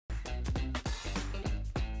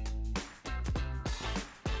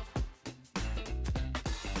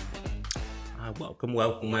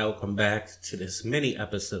Welcome back to this mini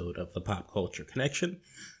episode of the Pop Culture Connection.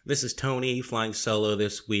 This is Tony flying solo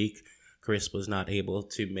this week. Chris was not able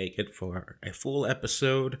to make it for a full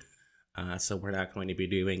episode, so we're not going to be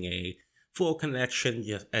doing a full connection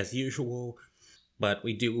as usual, but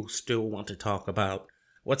we do still want to talk about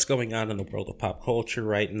what's going on in the world of pop culture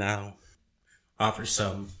right now, offer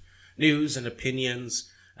some news and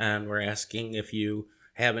opinions, and we're asking if you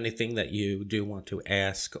have anything that you do want to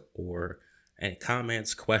ask or any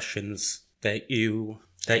comments, questions that you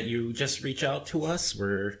just reach out to us.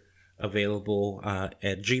 We're available at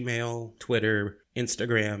Gmail, Twitter,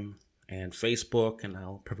 Instagram, and Facebook, and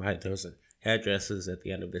I'll provide those addresses at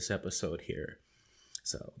the end of this episode here.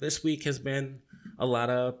 So this week has been a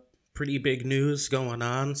lot of pretty big news going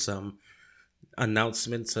on, some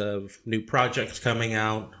announcements of new projects coming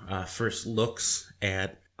out, first looks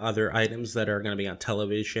at other items that are going to be on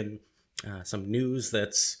television, some news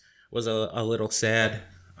that's was a little sad,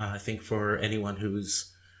 I think, for anyone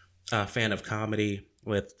who's a fan of comedy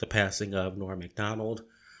with the passing of Norm Macdonald.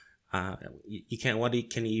 What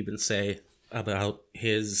can you even say about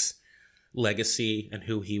his legacy and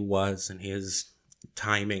who he was and his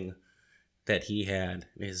timing that he had,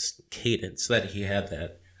 his cadence that he had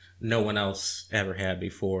that no one else ever had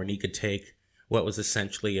before, and he could take what was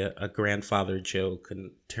essentially a grandfather joke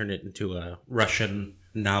and turn it into a Russian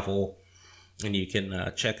novel. And you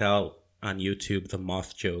can check out on YouTube the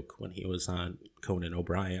moth joke when he was on Conan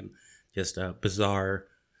O'Brien. Just a bizarre,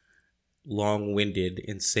 long-winded,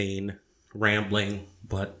 insane, rambling,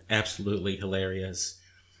 but absolutely hilarious.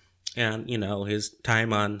 And, his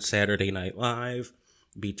time on Saturday Night Live,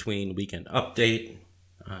 between Weekend Update,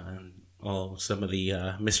 some of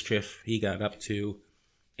the mischief he got up to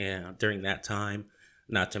during that time.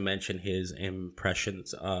 Not to mention his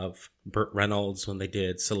impressions of Burt Reynolds when they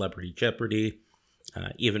did Celebrity Jeopardy,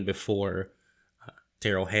 even before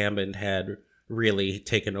Darrell Hammond had really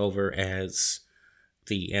taken over as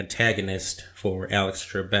the antagonist for Alex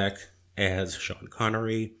Trebek as Sean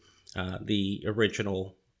Connery. The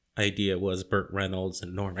original idea was Burt Reynolds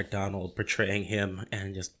and Norm Macdonald portraying him,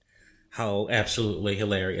 and just how absolutely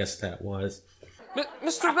hilarious that was.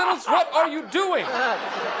 Mr. Reynolds, what are you doing?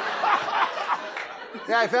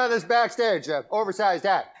 Yeah, I found this backstage. Oversized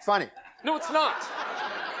hat. It's funny. No, it's not.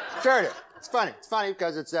 Sure it is. It's funny. It's funny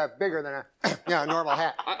because it's bigger than a normal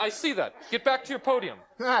hat. I see that. Get back to your podium.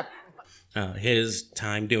 His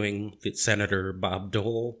time doing the Senator Bob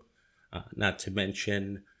Dole, not to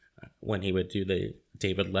mention when he would do the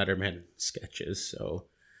David Letterman sketches. So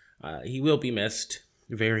he will be missed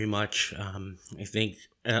very much. I think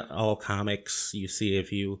all comics you see,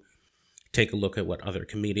 if you take a look at what other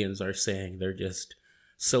comedians are saying, they're just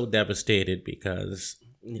so devastated because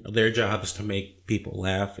their job is to make people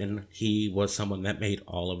laugh, and he was someone that made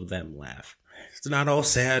all of them laugh. It's not all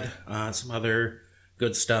sad. Some other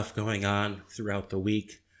good stuff going on throughout the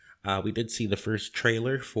week. We did see the first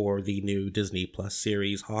trailer for the new Disney Plus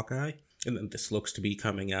series Hawkeye, and then this looks to be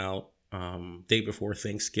coming out day before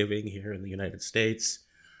Thanksgiving here in the United States,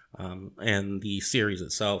 and the series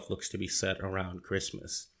itself looks to be set around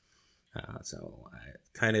Christmas.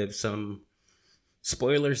 Kind of some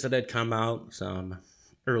spoilers that had come out, some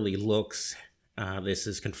early looks. This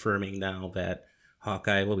is confirming now that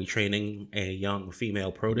Hawkeye will be training a young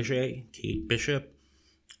female protege, Kate Bishop.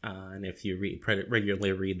 And if you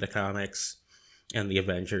regularly read the comics and the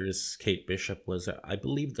Avengers, Kate Bishop was, I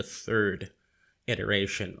believe, the third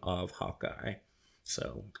iteration of Hawkeye.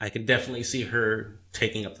 So I can definitely see her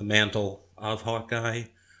taking up the mantle of Hawkeye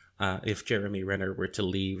if Jeremy Renner were to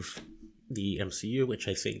leave the MCU, which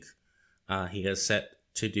I think he is set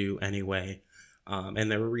to do anyway. And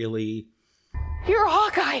they're really... You're a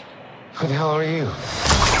Hawkeye! Who the hell are you?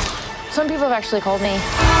 Some people have actually called me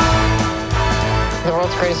the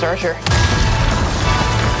world's greatest archer.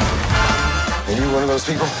 Are you one of those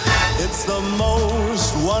people? It's the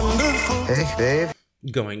most wonderful... Hey, babe.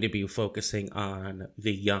 Going to be focusing on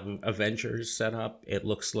the Young Avengers setup. It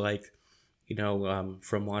looks like,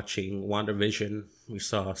 from watching WandaVision, we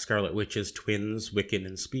saw Scarlet Witch's twins, Wiccan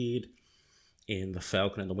and Speed. In The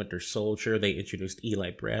Falcon and the Winter Soldier, they introduced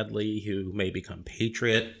Eli Bradley, who may become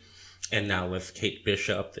Patriot. And now with Kate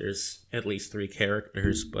Bishop, there's at least 3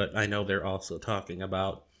 characters, but I know they're also talking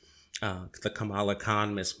about the Kamala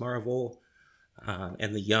Khan Miss Marvel,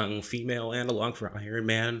 and the young female analog for Iron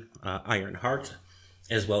Man, Ironheart,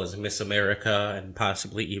 as well as Miss America, and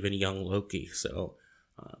possibly even young Loki. So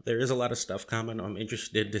there is a lot of stuff coming. I'm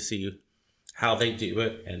interested to see how they do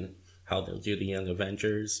it and how they'll do the Young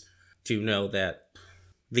Avengers. Do know that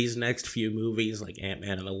these next few movies, like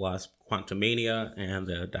Ant-Man and the Wasp, Quantumania, and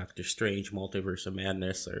the Doctor Strange Multiverse of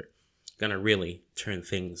Madness, are going to really turn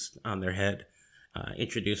things on their head,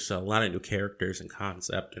 introduce a lot of new characters and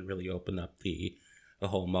concept, and really open up the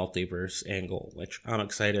whole multiverse angle, which I'm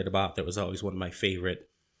excited about. That was always one of my favorite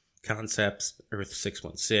concepts, Earth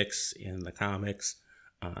 616 in the comics,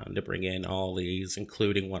 to bring in all these,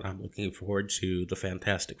 including what I'm looking forward to, the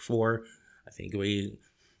Fantastic Four. I think we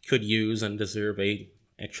could use and deserve a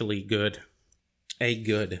good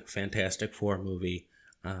Fantastic Four movie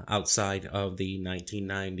outside of the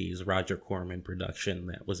 1990s Roger Corman production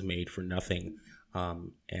that was made for nothing,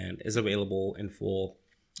 and is available in full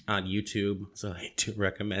on YouTube. So I do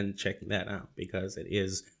recommend checking that out because it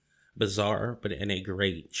is bizarre, but in a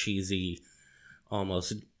great, cheesy,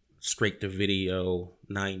 almost straight to video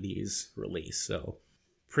 90s release. So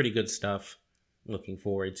pretty good stuff. Looking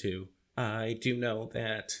forward to. I do know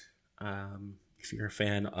that if you're a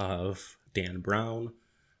fan of Dan Brown,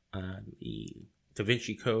 the Da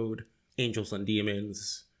Vinci Code, Angels and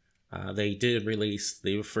Demons, they did release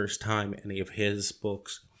the first time any of his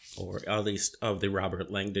books, or at least of the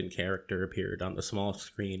Robert Langdon character, appeared on the small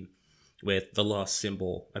screen, with The Lost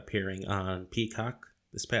Symbol appearing on Peacock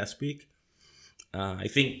this past week. I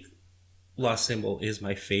think Lost Symbol is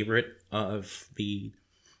my favorite of the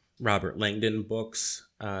Robert Langdon books,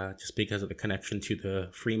 just because of the connection to the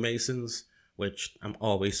Freemasons, which I'm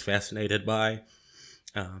always fascinated by.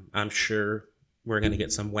 I'm sure we're going to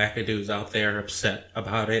get some wackadoos out there upset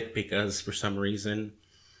about it because for some reason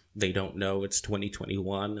they don't know it's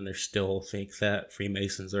 2021 and they still think that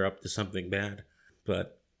Freemasons are up to something bad.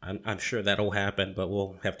 But I'm sure that'll happen, but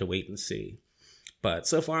we'll have to wait and see. But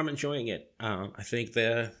so far I'm enjoying it. I think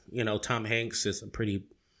that, Tom Hanks is a pretty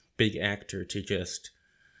big actor to just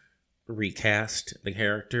recast the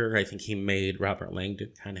character. I think he made Robert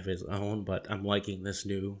Langdon kind of his own, but I'm liking this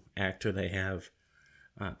new actor they have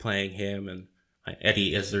playing him, and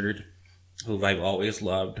Eddie Izzard, who I've always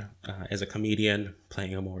loved as a comedian,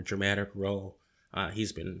 playing a more dramatic role.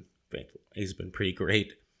 He's been pretty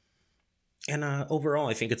great. And overall,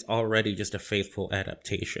 I think it's already just a faithful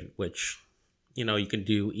adaptation, which, you can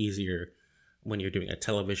do easier when you're doing a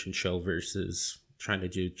television show versus trying to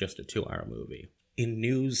do just a 2-hour movie. In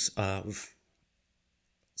news of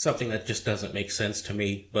something that just doesn't make sense to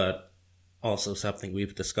me, but also something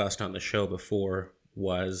we've discussed on the show before,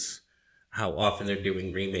 was how often they're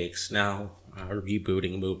doing remakes now,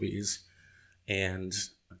 rebooting movies, and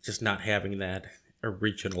just not having that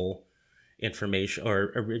original information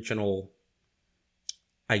or original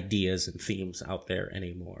ideas and themes out there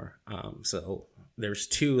anymore. So there's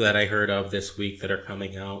 2 that I heard of this week that are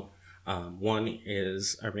coming out. One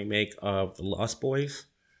is a remake of The Lost Boys,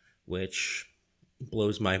 which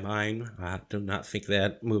blows my mind. I do not think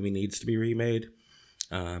that movie needs to be remade.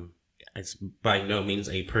 It's by no means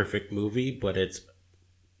a perfect movie, but it's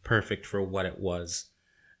perfect for what it was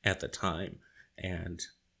at the time. And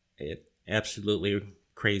it absolutely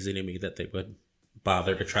crazy to me that they would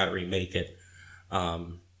bother to try to remake it.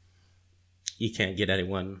 You can't get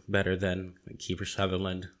anyone better than Kiefer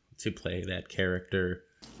Sutherland to play that character.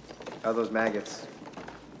 How are those maggots?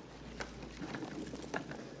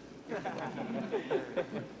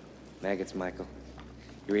 Maggots, Michael.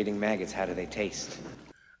 You're eating maggots. How do they taste?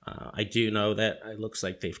 I do know that it looks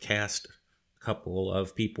like they've cast a couple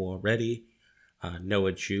of people already.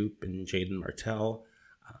 Noah Jupe and Jaden Martell.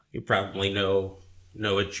 You probably know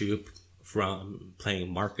Noah Jupe from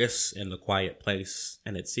playing Marcus in The Quiet Place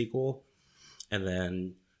and its sequel. And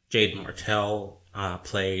then Jaden Martell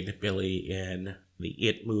played Billy in the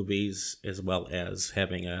It movies, as well as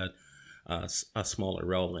having a smaller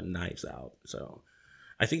role in Knives Out. So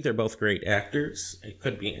I think they're both great actors. It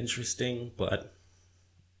could be interesting, but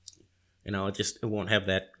it won't have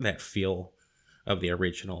that feel of the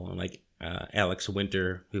original. And like Alex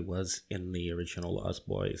Winter, who was in the original Lost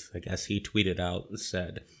Boys, I guess he tweeted out and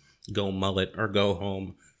said, "Go mullet or go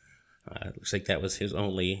home." It looks like that was his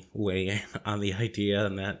only way on the idea,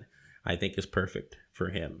 and that I think is perfect for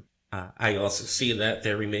him. I also see that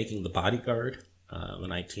they're remaking The Bodyguard, the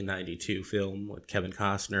 1992 film with Kevin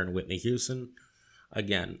Costner and Whitney Houston.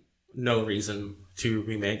 Again, no reason to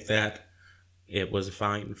remake that. It was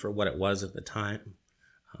fine for what it was at the time.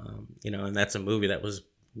 And that's a movie that was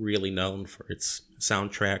really known for its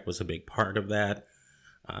soundtrack, was a big part of that.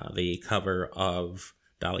 The cover of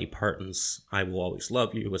Dolly Parton's I Will Always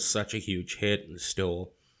Love You was such a huge hit and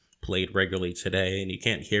still played regularly today, and you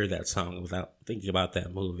can't hear that song without thinking about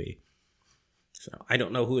that movie. So I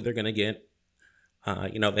don't know who they're going to get.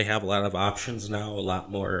 They have a lot of options now. A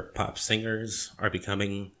lot more pop singers are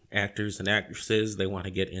becoming actors and actresses. They want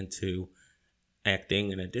to get into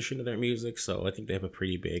acting in addition to their music, so I think they have a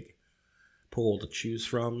pretty big pool to choose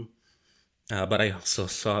from. But I also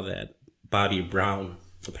saw that Bobby Brown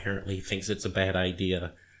apparently thinks it's a bad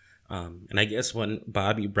idea. And I guess when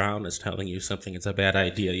Bobby Brown is telling you something it's a bad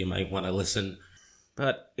idea, you might want to listen.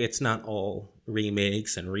 But it's not all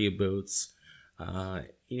remakes and reboots.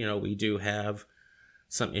 We do have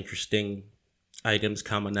some interesting items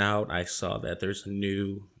coming out. I saw that there's a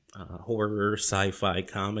new horror sci-fi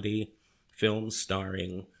comedy film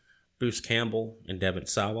starring Bruce Campbell and Devon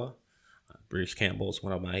Sawa. Bruce Campbell is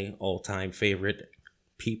one of my all-time favorite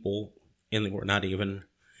people in the world, not even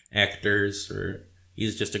actors, or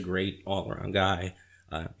he's just a great all-around guy.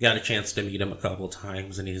 Got a chance to meet him a couple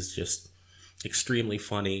times, and he's just extremely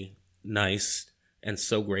funny, nice, and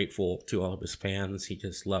so grateful to all of his fans. He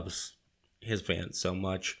just loves his fans so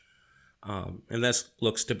much. And this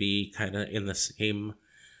looks to be kind of in the same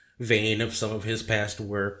vein of some of his past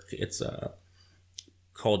work. It's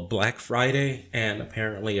called Black Friday, and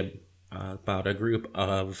apparently about a group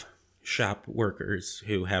of shop workers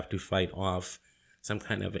who have to fight off some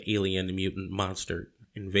kind of alien mutant monster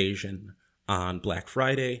invasion on Black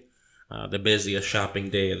Friday, the busiest shopping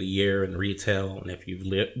day of the year in retail. And if you've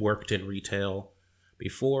worked in retail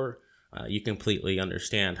before, you completely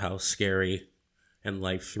understand how scary and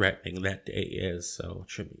life-threatening that day is. So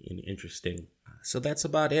it should be interesting. So that's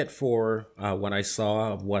about it for what I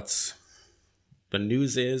saw of what's the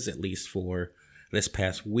news is, at least for this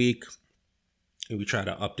past week. We try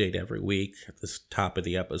to update every week at the top of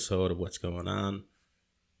the episode of what's going on.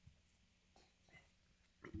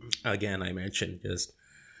 Again, I mentioned just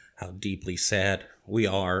how deeply sad we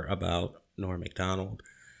are about Norm Macdonald.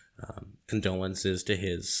 Condolences to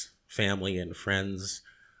his family and friends,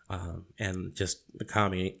 and just the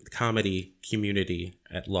comedy community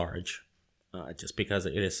at large, just because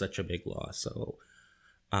it is such a big loss. So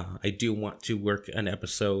I do want to work an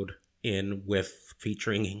episode in with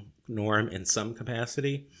featuring Norm in some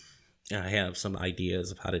capacity. I have some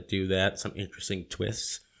ideas of how to do that, some interesting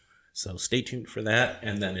twists. So stay tuned for that.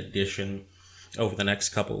 And then in addition, over the next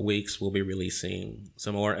couple of weeks, we'll be releasing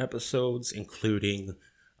some more episodes, including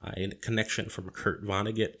a connection from Kurt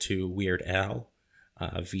Vonnegut to Weird Al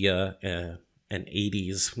via an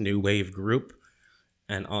 80s new wave group,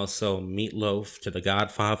 and also Meatloaf to The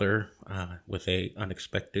Godfather with a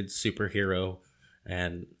unexpected superhero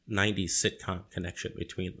and 90s sitcom connection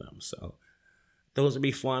between them. So those will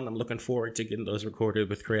be fun. I'm looking forward to getting those recorded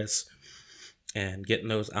with Chris and getting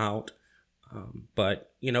those out.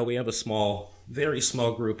 But, we have a very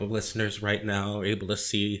small group of listeners right now, able to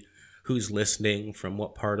see who's listening from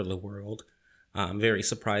what part of the world. I'm very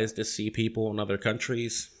surprised to see people in other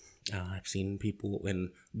countries. I've seen people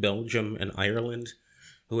in Belgium and Ireland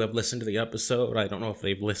who have listened to the episode. I don't know if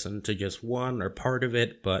they've listened to just one or part of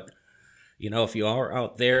it, but if you are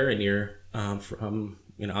out there and you're from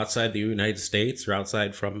outside the United States or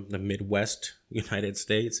outside from the Midwest United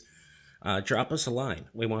States, drop us a line.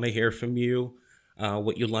 We want to hear from you,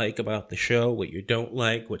 what you like about the show, what you don't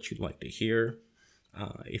like, what you'd like to hear.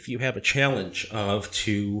 If you have a challenge of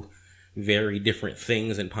two very different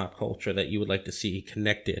things in pop culture that you would like to see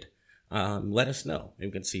connected, let us know. We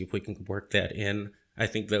can see if we can work that in. I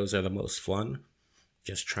think those are the most fun,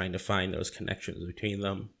 just trying to find those connections between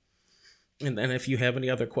them. And then if you have any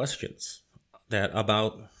other questions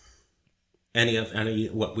about any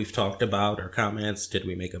what we've talked about, or comments, did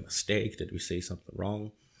we make a mistake? Did we say something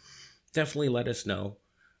wrong? Definitely let us know.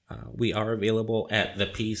 We are available at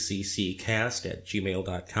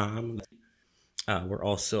thepcccast@gmail.com. We're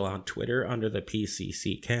also on Twitter under the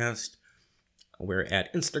PCCcast. We're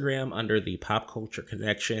at Instagram under the Pop Culture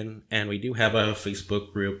Connection, and we do have a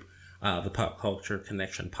Facebook group, the Pop Culture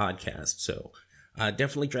Connection Podcast. So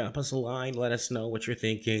definitely drop us a line. Let us know what you're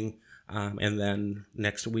thinking. And then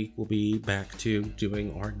next week we'll be back to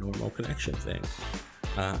doing our normal connection thing.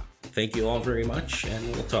 Thank you all very much,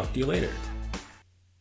 and we'll talk to you later.